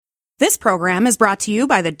This program is brought to you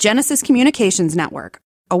by the Genesis Communications Network,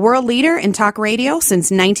 a world leader in talk radio since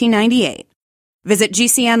 1998. Visit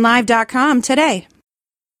GCNlive.com today.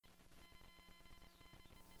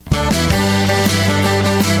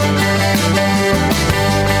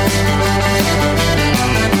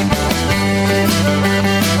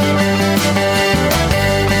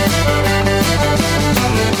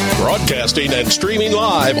 Broadcasting and streaming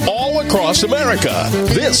live all across America.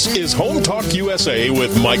 This is Home Talk USA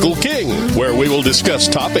with Michael King, where we will discuss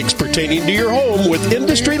topics pertaining to your home with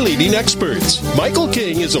industry-leading experts. Michael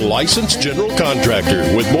King is a licensed general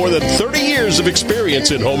contractor with more than 30 years of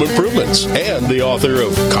experience in home improvements and the author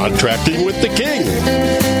of Contracting with the King.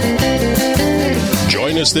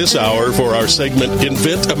 Join us this hour for our segment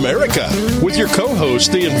Invent America with your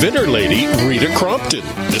co-host, the Inventor lady, Rita Crompton.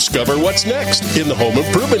 Discover what's next in the home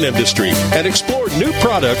improvement industry and explore new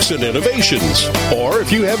products and innovations. Or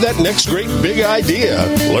if you have that next great big idea,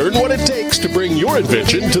 learn what it takes to bring your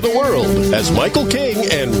invention to the world as Michael King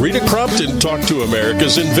and Rita Crompton talk to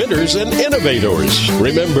America's inventors and innovators.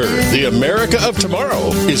 Remember, the America of tomorrow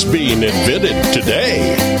is being invented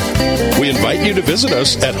today. We invite you to visit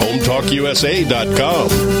us at HomeTalkUSA.com.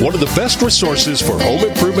 One of the best resources for home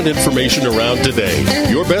improvement information around today.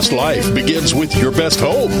 Your best life begins with your best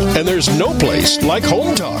home, and there's no place like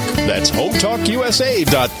Home Talk. That's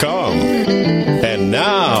HomeTalkUSA.com. And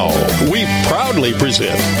now, we proudly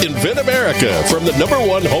present Invent America from the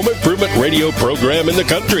 #1 home improvement radio program in the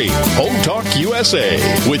country, Home Talk USA,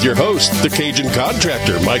 with your host, the Cajun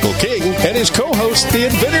contractor, Michael King, and his co-host, the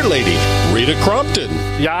Inventor lady, Rita Crompton.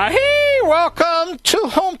 Yahoo! Welcome to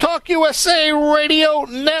Home Talk USA Radio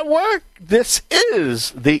Network. This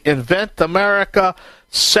is the Invent America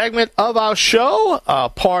segment of our show,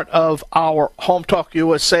 part of our Home Talk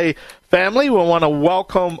USA family. We want to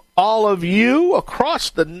welcome all of you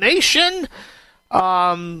across the nation.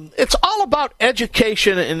 It's all about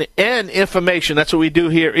education and information. That's what we do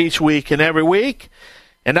here each week and every week.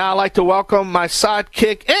 And now I'd like to welcome my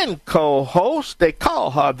sidekick and co-host. They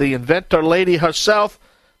call her the Inventor lady herself,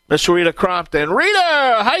 Miss Rita Crompton.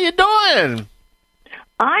 Rita, how you doing?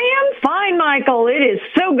 I am fine, Michael. It is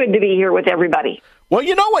so good to be here with everybody. Well,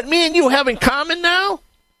 you know what me and you have in common now?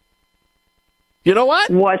 You know what?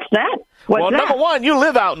 What's that? Number one, you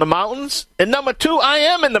live out in the mountains. And number two, I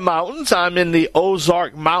am in the mountains. I'm in the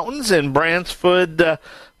Ozark Mountains in Brantford,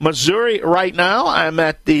 Missouri right now. I'm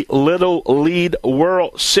at the Little League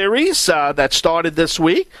World Series that started this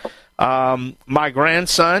week. My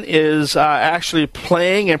grandson is actually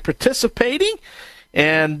playing and participating,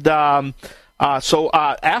 and so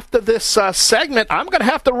after this segment, I'm going to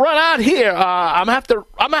have to run out here. I'm gonna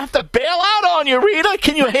have to bail out on you, Rita.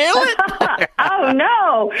 Can you handle it? Oh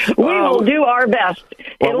no, we will do our best.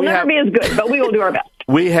 It'll never be as good, but we will do our best.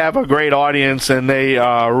 We have a great audience, and they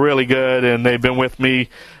are really good, and they've been with me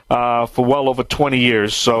for well over 20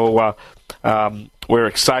 years. So. We're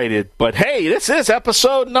excited. But, hey, this is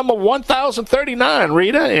episode number 1039,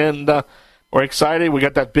 Rita, and we're excited. We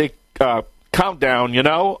got that big countdown,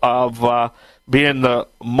 of being the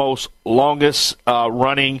most longest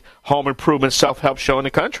running home improvement self-help show in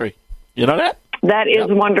the country. You know that? That is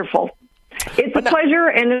wonderful. It's a pleasure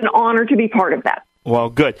and an honor to be part of that. Well,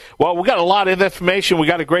 good. Well, we got a lot of information. We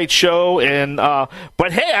got a great show, and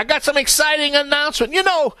but hey, I got some exciting announcement.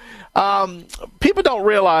 People don't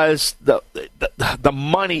realize the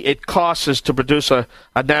money it costs us to produce a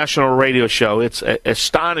national radio show. It's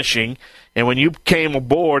astonishing. And when you came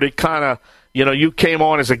aboard, it kind of, you came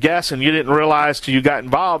on as a guest, and you didn't realize till you got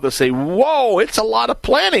involved to say, whoa, it's a lot of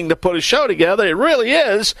planning to put a show together. It really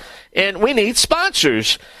is. And we need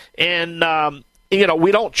sponsors. And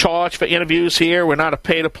we don't charge for interviews here. We're not a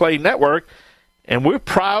pay-to-play network. And we're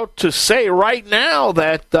proud to say right now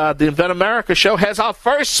that the Invent America show has our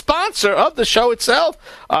first sponsor of the show itself,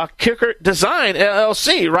 Kicker Design,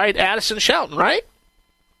 LLC, right? Addison Shelton, right?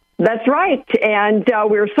 That's right, and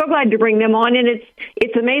we're so glad to bring them on. And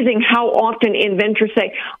it's amazing how often inventors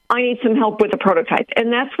say, "I need some help with a prototype,"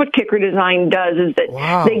 and that's what Kicker Design does. Is that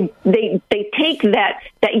they take that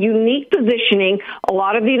unique positioning. A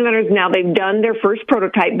lot of the inventors now, they've done their first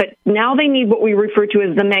prototype, but now they need what we refer to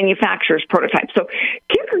as the manufacturer's prototype. So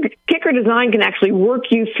Kicker Design can actually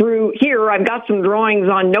work you through. Here, I've got some drawings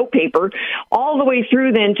on note paper, all the way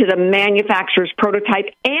through then to the manufacturer's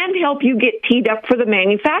prototype, and help you get teed up for the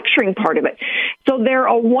manufacturing part of it. So they're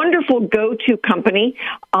a wonderful go-to company.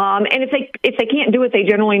 And if they can't do it, they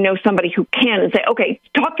generally know somebody who can, and say, okay,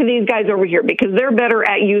 talk to these guys over here because they're better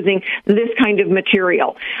at using this kind of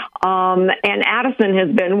material. And Addison has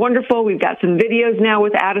been wonderful. We've got some videos now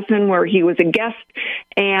with Addison where he was a guest,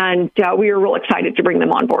 and we are real excited to bring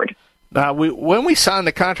them on board. Now, when we signed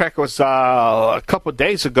the contract was a couple of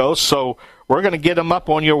days ago, so we're going to get them up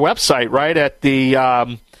on your website, right, at the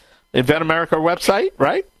Invent America website,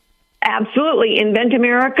 right? Absolutely,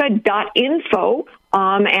 inventamerica.info.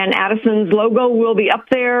 And Addison's logo will be up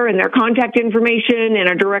there, and their contact information, and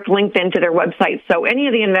a direct link then to their website. So any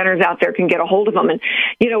of the inventors out there can get a hold of them. And,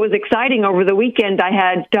 it was exciting. Over the weekend, I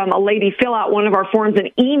had a lady fill out one of our forms and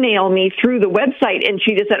email me through the website, and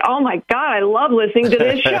she just said, "Oh, my God, I love listening to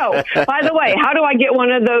this show. By the way, how do I get one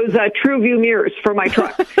of those TrueView mirrors for my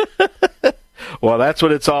truck?" Well, that's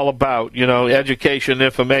what it's all about, education,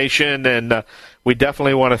 information, and we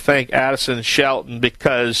definitely want to thank Addison Shelton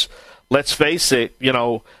because, let's face it,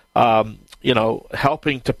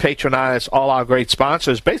 helping to patronize all our great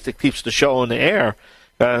sponsors basically keeps the show on the air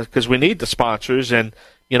because we need the sponsors, and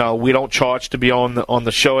we don't charge to be on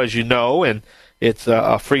the show, as you know, and it's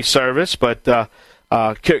a free service. But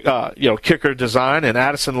Kicker Design and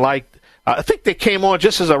Addison liked. I think they came on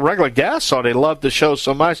just as a regular guest, so they loved the show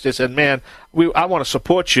so much. They said, "Man, I want to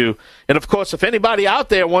support you." And, of course, if anybody out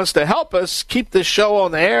there wants to help us keep this show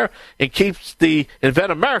on the air and keeps the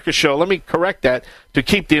Invent America show, let me correct that, to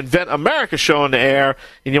keep the Invent America show on the air,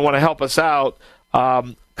 and you want to help us out, how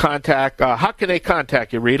can they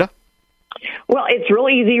contact you, Rita? Well, it's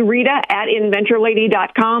really easy, Rita at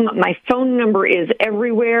inventorlady.com. My phone number is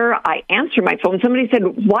everywhere. I answer my phone. Somebody said,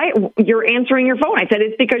 "Why you're answering your phone?" I said,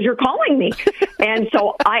 "It's because you're calling me." And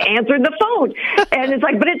so I answered the phone. And it's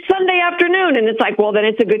like, "But it's Sunday afternoon." And it's like, "Well, then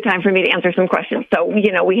it's a good time for me to answer some questions." So,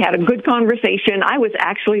 we had a good conversation. I was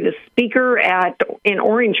actually the speaker in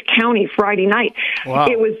Orange County Friday night. Wow.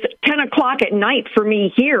 It was 10 o'clock at night for me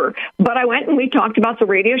here. But I went and we talked about the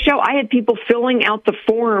radio show. I had people filling out the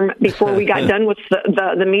form before we got done with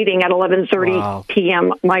the meeting at 11:30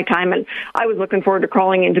 p.m. my time, and I was looking forward to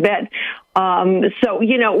crawling into bed. So,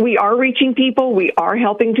 we are reaching people. We are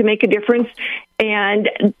helping to make a difference.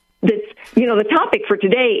 And the topic for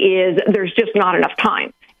today is there's just not enough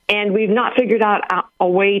time. And we've not figured out a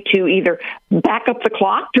way to either back up the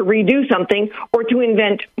clock to redo something or to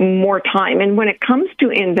invent more time. And when it comes to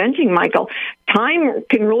inventing, Michael, time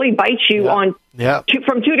can really bite you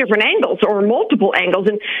from two different angles or multiple angles.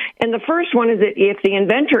 And the first one is that if the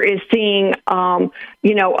inventor is seeing,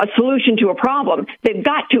 a solution to a problem, they've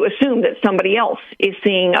got to assume that somebody else is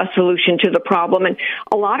seeing a solution to the problem. And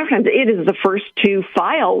a lot of times it is the first to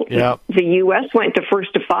file. Yep. The U.S. went to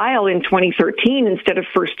first to file in 2013 instead of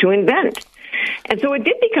first to invent. And so it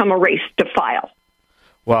did become a race to file.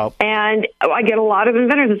 Wow. And I get a lot of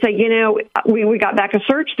inventors that say, we got back a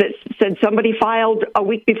search that said somebody filed a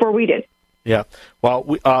week before we did. Yeah.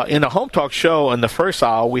 Well, in the Home Talk show in the first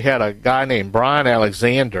hour, we had a guy named Brian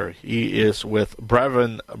Alexander. He is with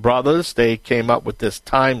Brevin Brothers. They came up with this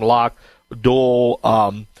time lock dual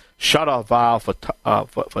shutoff valve for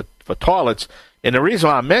toilets. And the reason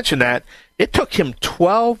why I mention that, it took him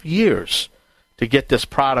 12 years to get this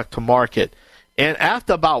product to market. And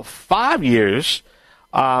after about 5 years,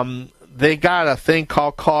 they got a thing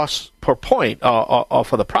called cost per point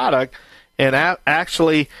for the product. And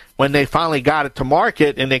actually, when they finally got it to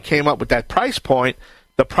market and they came up with that price point,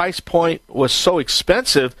 the price point was so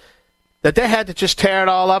expensive that they had to just tear it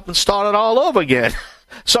all up and start it all over again.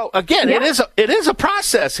 So, again, it is a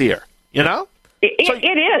process here, It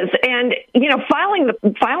is, and filing the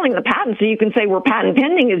patent, so you can say we're patent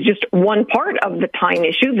pending, is just one part of the time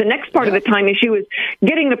issue. The next part of the time issue is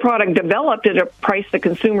getting the product developed at a price the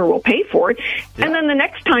consumer will pay for it, and then the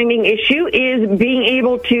next timing issue is being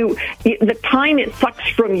able to the time it sucks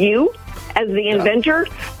from you as the inventor.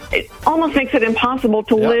 It almost makes it impossible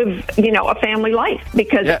to live, a family life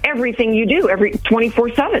because everything you do, every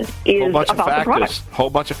 24/7 is about the product. Whole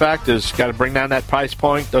bunch of factors. Got to bring down that price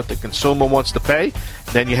point that the consumer wants to pay.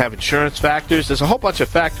 Then you have insurance factors. There's a whole bunch of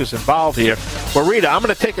factors involved here. Well, Rita, I'm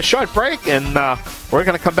going to take a short break, and we're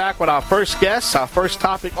going to come back with our first guest, our first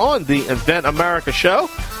topic on the Invent America show.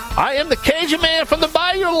 I am the Cajun man from the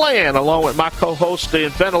Bayou Land, along with my co-host, the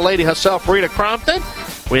inventor lady herself, Rita Crompton.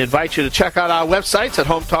 We invite you to check out our websites at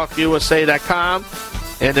hometalkusa.com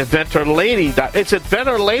and inventorlady.com. It's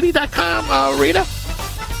inventorlady.com, Rita?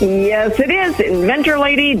 Yes, it is.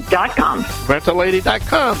 Inventorlady.com.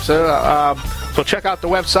 Inventorlady.com. So check out the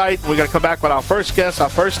website. We're going to come back with our first guest, our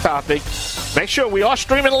first topic. Make sure we are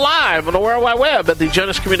streaming live on the World Wide Web at the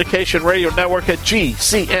Genesis Communication Radio Network at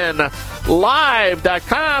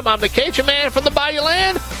GCNlive.com. I'm the Cajun man from the Bayou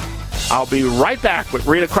Land. I'll be right back with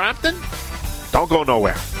Rita Crompton. Don't go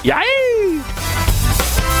nowhere. Yay!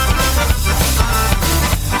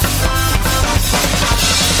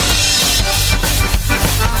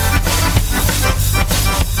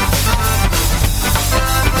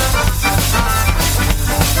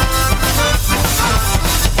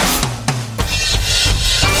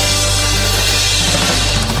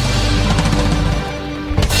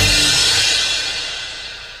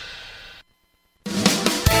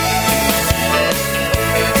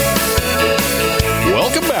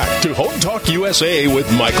 to Home Talk USA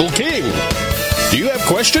with Michael King. Do you have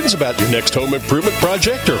questions about your next home improvement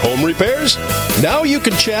project or home repairs? Now you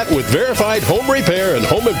can chat with verified home repair and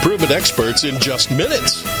home improvement experts in just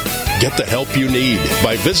minutes. Get the help you need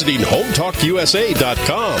by visiting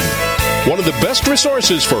HomeTalkUSA.com. One of the best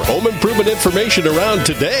resources for home improvement information around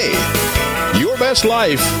today. Your best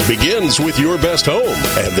life begins with your best home,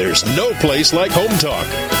 and there's no place like Home Talk.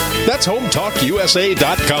 That's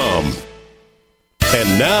HomeTalkUSA.com. And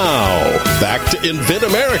now, back to Invent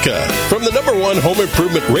America from the #1 home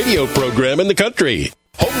improvement radio program in the country.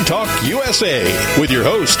 Home Talk USA with your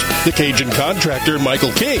host, the Cajun contractor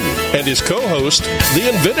Michael King, and his co-host, the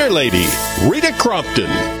Inventor Lady, Rita Crompton.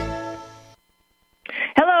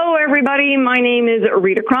 Hello, everybody. My name is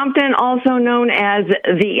Rita Crompton, also known as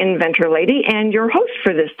the Inventor Lady, and your host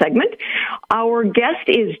for this segment. Our guest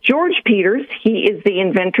is George Peters. He is the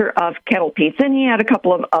inventor of Kettle Pizza, and he had a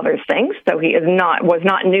couple of other things, so he was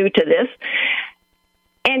not new to this.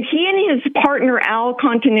 And he and his partner, Al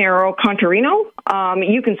Contarino,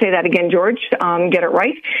 you can say that again, George, get it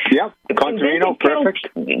right. Yeah, Contarino, perfect.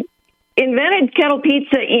 Invented Kettle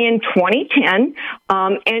Pizza in 2010,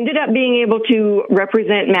 ended up being able to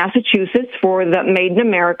represent Massachusetts for the Made in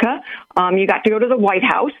America. You got to go to the White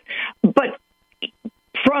House. But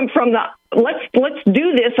from the let's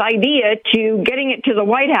do this idea to getting it to the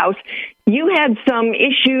White House, you had some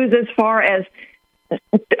issues as far as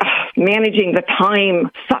managing the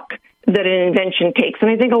time suck that an invention takes. And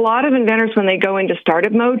I think a lot of inventors, when they go into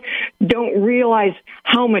startup mode, don't realize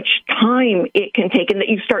how much time it can take and that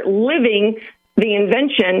you start living the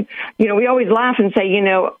invention. You know, we always laugh and say,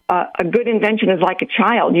 a good invention is like a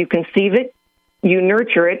child. You conceive it, you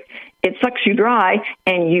nurture it, it sucks you dry,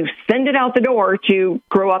 and you send it out the door to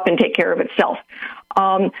grow up and take care of itself.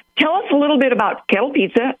 Tell us a little bit about Kettle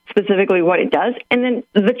Pizza, specifically what it does, and then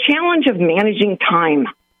the challenge of managing time.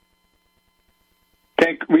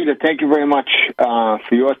 Rita, thank you very much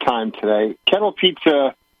for your time today. Kettle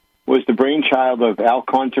Pizza was the brainchild of Al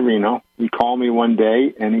Contarino. He called me one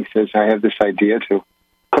day, and he says, I have this idea to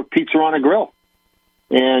cook pizza on a grill.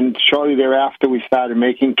 And shortly thereafter, we started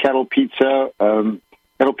making Kettle Pizza.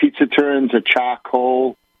 Kettle Pizza turns a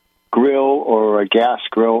charcoal grill or a gas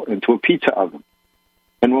grill into a pizza oven.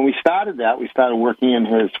 And when we started that, we started working in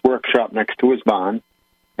his workshop next to his barn,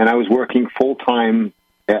 and I was working full-time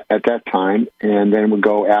at that time, and then would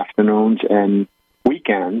go afternoons and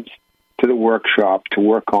weekends to the workshop to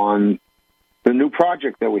work on the new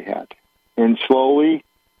project that we had. And slowly,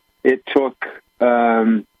 it took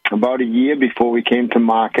about a year before we came to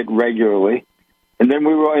market regularly. And then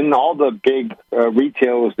we were in all the big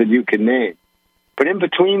retailers that you could name. But in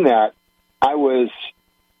between that,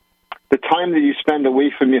 the time that you spend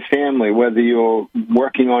away from your family, whether you're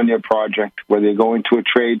working on your project, whether you're going to a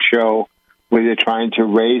trade show, whether you're trying to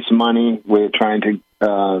raise money, whether you're trying to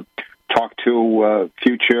talk to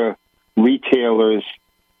future retailers,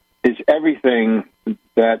 is everything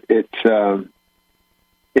that it's...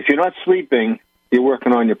 if you're not sleeping, you're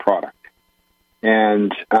working on your product.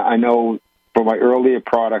 And I know for my earlier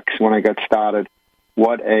products, when I got started,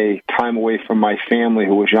 what a time away from my family,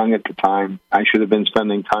 who was young at the time. I should have been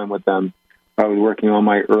spending time with them. I was working on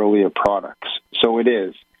my earlier products. So it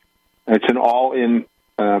is. It's an all-in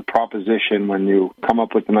proposition when you come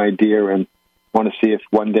up with an idea and want to see if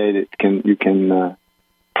one day you can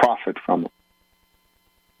profit from it.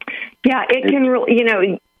 Yeah, it can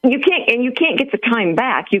really, you can't get the time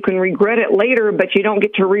back. You can regret it later, but you don't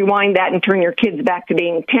get to rewind that and turn your kids back to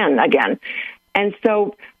being 10 again. And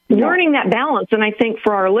so learning that balance, and I think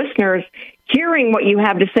for our listeners, hearing what you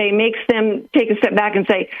have to say makes them take a step back and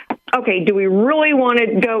say, okay, do we really want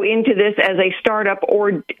to go into this as a startup,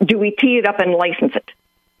 or do we tee it up and license it?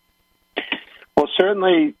 Well,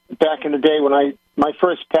 certainly back in the day when my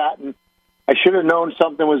first patent, I should have known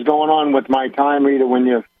something was going on with my time reader when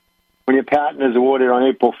your patent is awarded on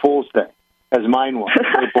April Fool's Day, as mine was,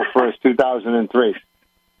 April 1st, 2003.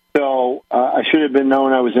 So I should have been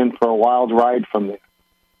known I was in for a wild ride from there.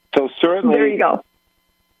 So certainly, there you go.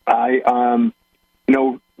 I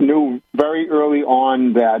knew very early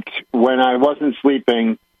on that when I wasn't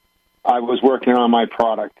sleeping, I was working on my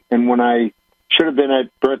product. And when I should have been at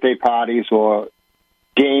birthday parties or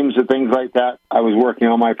games or things like that, I was working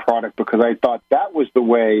on my product because I thought that was the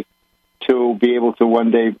way to be able to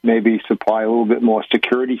one day maybe supply a little bit more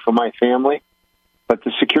security for my family. But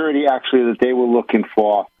the security actually that they were looking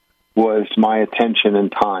for was my attention and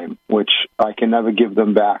time, which I can never give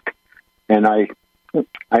them back. And I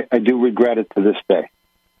do regret it to this day.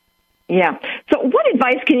 Yeah. So what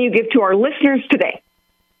advice can you give to our listeners today?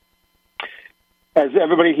 As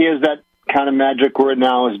everybody hears that kind of magic word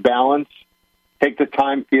now is balance. Take the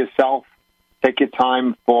time for yourself. Take your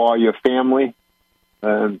time for your family.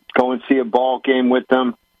 Go and see a ball game with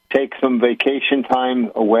them. Take some vacation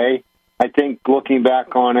time away. I think looking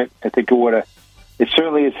back on it, I think it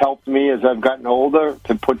certainly has helped me as I've gotten older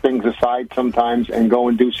to put things aside sometimes and go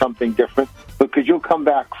and do something different, because you'll come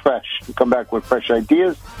back fresh. You come back with fresh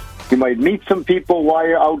ideas. You might meet some people while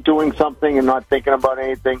you're out doing something and not thinking about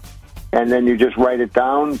anything, and then you just write it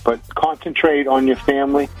down. But concentrate on your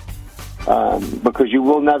family, because you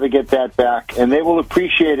will never get that back, and they will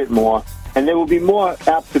appreciate it more, and they will be more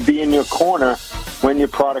apt to be in your corner when your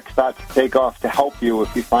product starts to take off to help you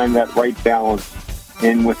if you find that right balance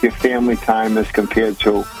in with your family time as compared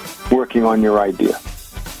to working on your idea.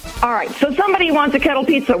 All right, so somebody wants a kettle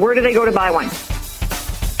pizza. Where do they go to buy one?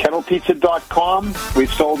 KettlePizza.com.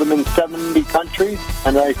 We've sold them in 70 countries,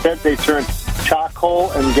 and as I said, they turn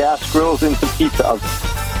charcoal and gas grills into pizza ovens.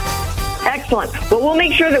 Excellent. Well, we'll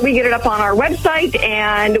make sure that we get it up on our website,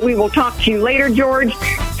 and we will talk to you later, George.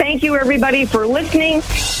 Thank you, everybody, for listening.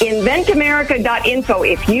 InventAmerica.info.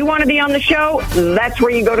 If you want to be on the show, that's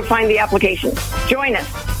where you go to find the applications. Join us.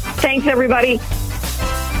 Thanks, everybody.